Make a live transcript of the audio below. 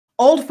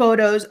Old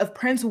photos of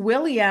Prince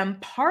William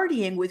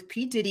partying with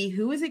P. Diddy,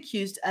 who is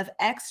accused of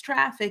ex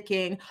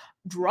trafficking,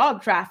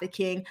 drug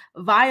trafficking,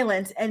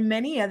 violence, and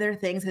many other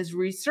things, has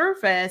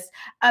resurfaced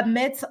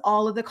amidst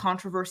all of the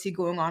controversy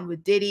going on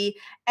with Diddy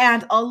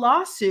and a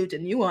lawsuit, a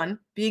new one,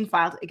 being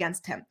filed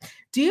against him.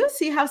 Do you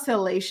see how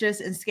salacious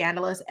and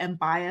scandalous and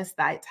biased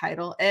that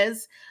title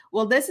is?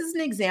 Well, this is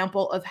an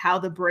example of how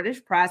the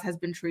British press has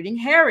been treating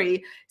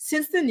Harry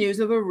since the news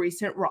of a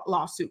recent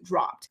lawsuit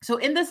dropped. So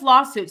in this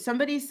lawsuit,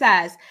 somebody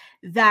says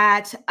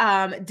that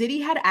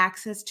Diddy had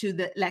access to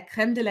the la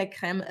creme de la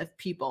creme of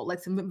people, like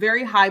some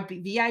very high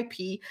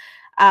VIP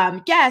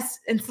guests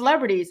and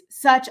celebrities,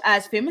 such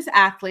as famous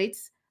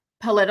athletes,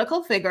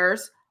 political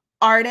figures,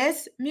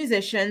 artists,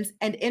 musicians,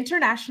 and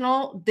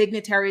international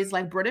dignitaries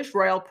like British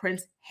royal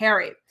Prince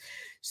Harry.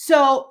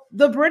 So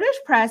the British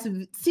press,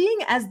 seeing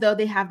as though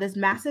they have this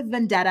massive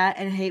vendetta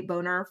and hate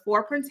boner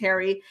for Prince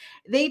Harry,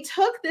 they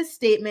took this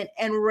statement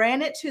and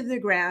ran it to the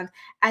ground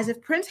as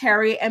if Prince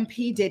Harry and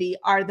P. Diddy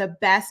are the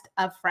best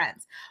of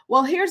friends.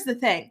 Well, here's the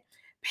thing.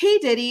 P.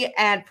 Diddy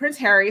and Prince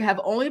Harry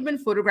have only been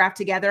photographed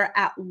together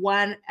at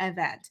one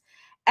event,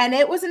 and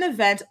it was an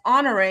event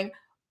honoring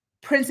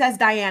Princess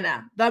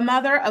Diana, the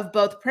mother of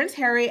both Prince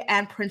Harry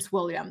and Prince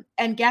William.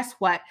 And guess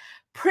what?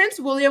 Prince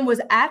William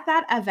was at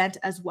that event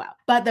as well.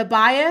 But the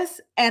biased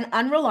and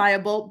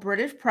unreliable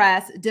British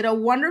press did a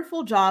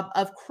wonderful job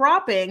of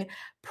cropping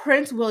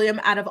Prince William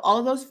out of all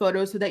of those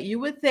photos so that you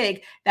would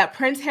think that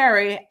Prince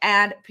Harry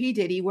and P.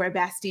 Diddy were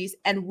besties,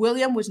 and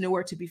William was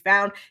nowhere to be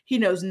found. He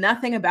knows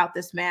nothing about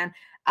this man.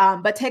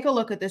 But take a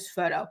look at this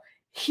photo.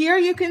 Here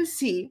you can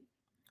see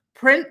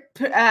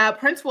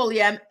Prince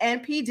William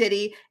and P.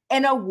 Diddy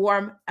in a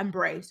warm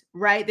embrace,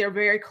 right? They're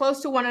very close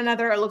to one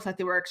another. It looks like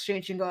they were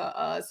exchanging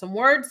some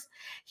words.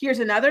 Here's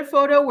another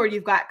photo where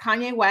you've got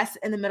Kanye West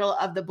in the middle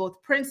of the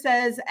both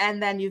princes,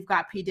 and then you've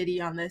got P.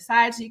 Diddy on this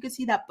side. So you can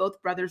see that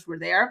both brothers were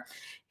there.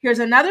 Here's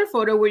another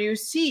photo where you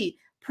see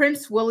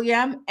Prince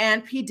William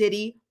and P.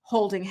 Diddy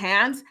holding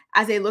hands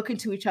as they look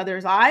into each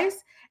other's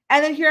eyes.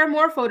 And then here are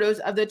more photos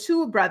of the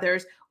two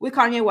brothers with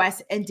Kanye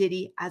West and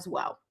Diddy as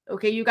well.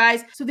 Okay, you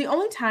guys. So the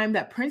only time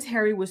that Prince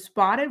Harry was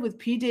spotted with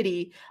P.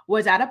 Diddy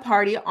was at a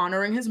party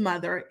honoring his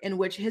mother, in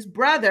which his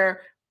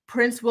brother,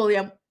 Prince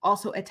William,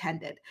 also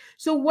attended.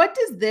 So what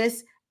does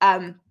this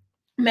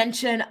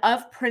mention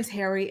of Prince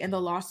Harry in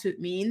the lawsuit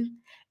mean?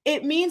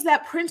 It means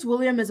that Prince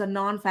William is a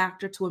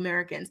non-factor to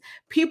Americans.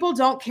 People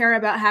don't care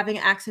about having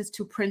access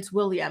to Prince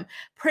William.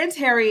 Prince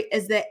Harry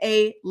is the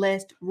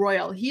A-list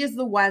royal. He is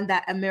the one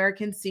that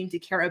Americans seem to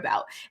care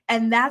about.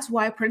 And that's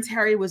why Prince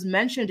Harry was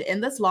mentioned in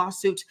this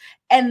lawsuit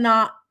and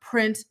not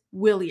Prince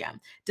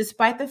William,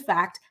 despite the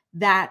fact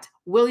that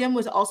William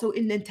was also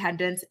in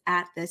attendance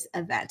at this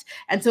event.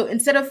 And so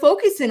instead of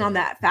focusing on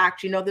that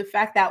fact, the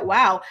fact that,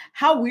 wow,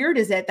 how weird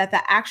is it that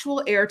the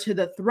actual heir to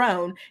the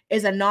throne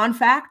is a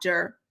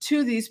non-factor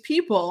to these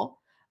people,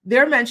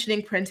 they're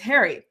mentioning Prince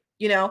Harry.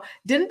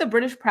 Didn't the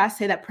British press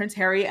say that Prince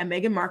Harry and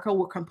Meghan Markle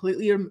were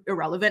completely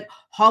irrelevant?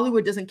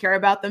 Hollywood doesn't care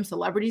about them.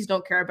 Celebrities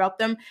don't care about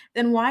them.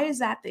 Then why is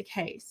that the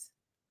case?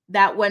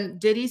 That when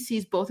Diddy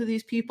sees both of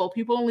these people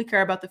only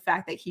care about the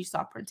fact that he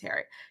saw Prince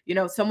Harry.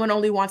 Someone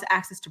only wants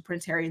access to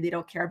Prince Harry and they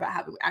don't care about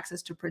having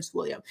access to Prince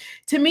William.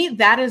 To me,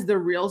 that is the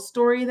real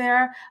story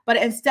there. But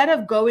instead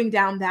of going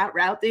down that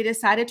route, they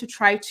decided to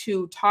try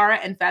to tar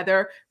and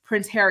feather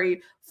Prince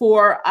Harry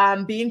for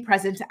being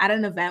present at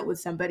an event with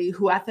somebody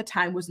who at the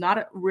time was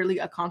not really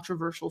a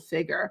controversial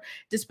figure,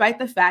 despite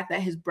the fact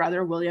that his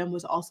brother William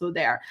was also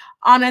there.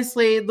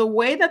 Honestly, the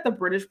way that the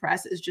British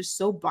press is just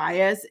so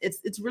biased,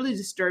 it's really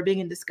disturbing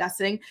and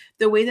disgusting,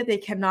 the way that they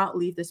cannot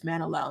leave this man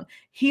alone.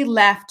 He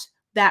left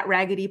that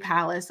raggedy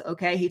palace,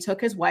 okay? He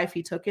took his wife,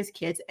 he took his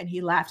kids, and he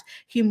left.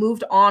 He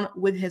moved on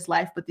with his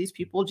life, but these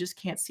people just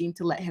can't seem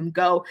to let him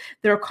go.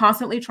 They're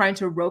constantly trying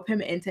to rope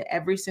him into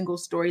every single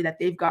story that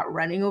they've got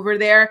running over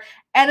there,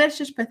 and it's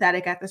just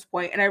pathetic at this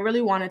point. And I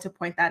really wanted to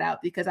point that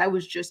out because I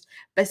was just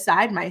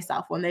beside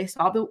myself when I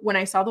saw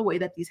the way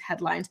that these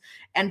headlines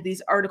and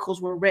these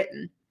articles were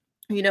written.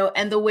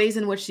 And the ways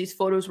in which these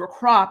photos were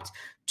cropped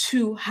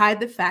to hide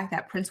the fact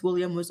that Prince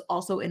William was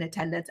also in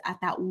attendance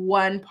at that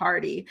one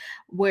party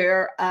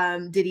where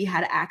Diddy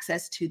had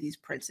access to these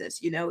princes.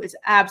 It's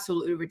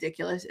absolutely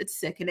ridiculous. It's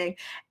sickening.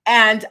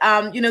 And,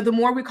 the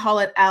more we call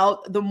it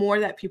out, the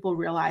more that people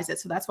realize it.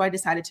 So that's why I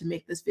decided to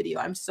make this video.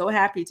 I'm so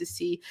happy to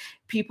see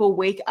people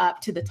wake up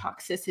to the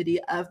toxicity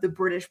of the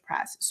British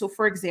press. So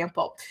for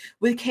example,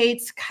 with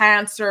Kate's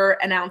cancer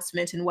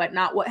announcement and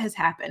whatnot, what has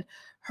happened?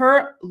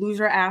 Her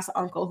loser ass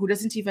uncle, who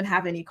doesn't even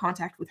have any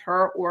contact with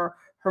her or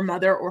her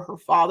mother or her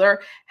father,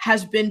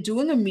 has been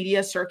doing a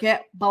media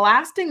circuit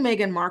blasting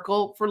Meghan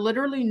Markle for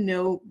literally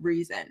no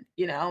reason.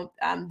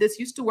 This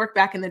used to work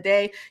back in the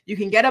day. You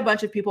can get a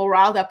bunch of people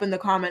riled up in the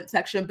comment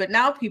section, but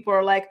now people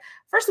are like,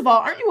 first of all,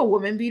 aren't you a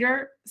woman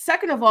beater?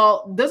 Second of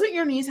all, doesn't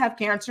your niece have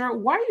cancer?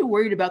 Why are you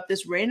worried about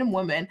this random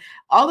woman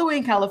all the way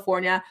in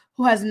California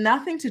who has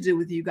nothing to do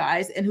with you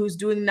guys and who's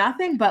doing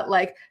nothing but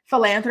like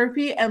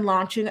philanthropy and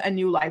launching a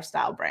new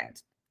lifestyle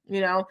brand?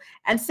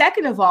 And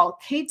second of all,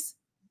 Kate's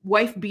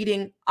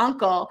wife-beating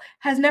uncle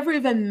has never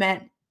even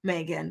met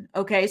Meghan,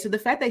 okay? So the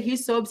fact that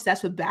he's so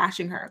obsessed with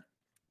bashing her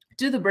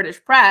to the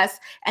British press,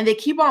 and they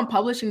keep on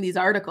publishing these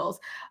articles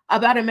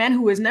about a man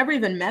who has never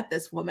even met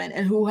this woman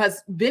and who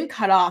has been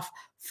cut off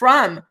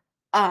from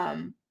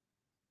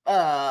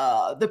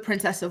the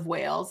Princess of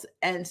Wales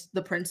and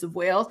the Prince of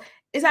Wales,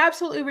 is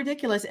absolutely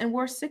ridiculous, and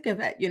we're sick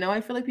of it. You know,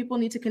 I feel like people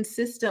need to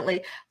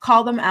consistently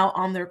call them out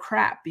on their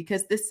crap,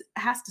 because this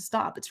has to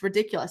stop. It's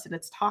ridiculous and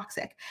it's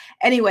toxic.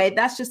 Anyway,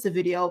 that's just a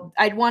video.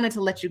 I wanted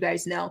to let you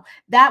guys know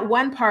that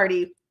one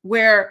party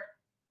where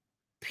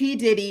P.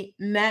 Diddy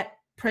met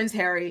Prince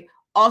Harry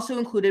also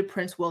included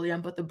Prince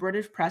William, but the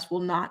British press will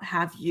not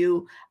have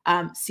you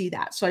see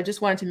that. So I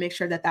just wanted to make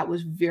sure that that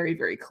was very,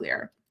 very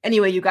clear.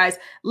 Anyway, you guys,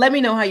 let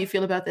me know how you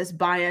feel about this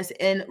bias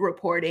in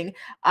reporting,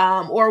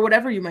 or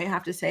whatever you might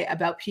have to say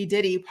about P.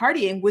 Diddy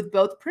partying with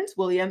both Prince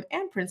William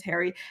and Prince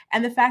Harry,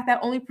 and the fact that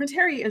only Prince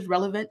Harry is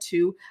relevant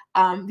to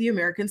the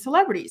American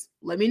celebrities.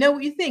 Let me know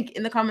what you think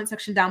in the comment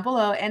section down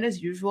below, and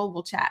as usual,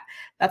 we'll chat.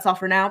 That's all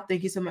for now.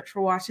 Thank you so much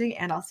for watching,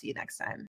 and I'll see you next time.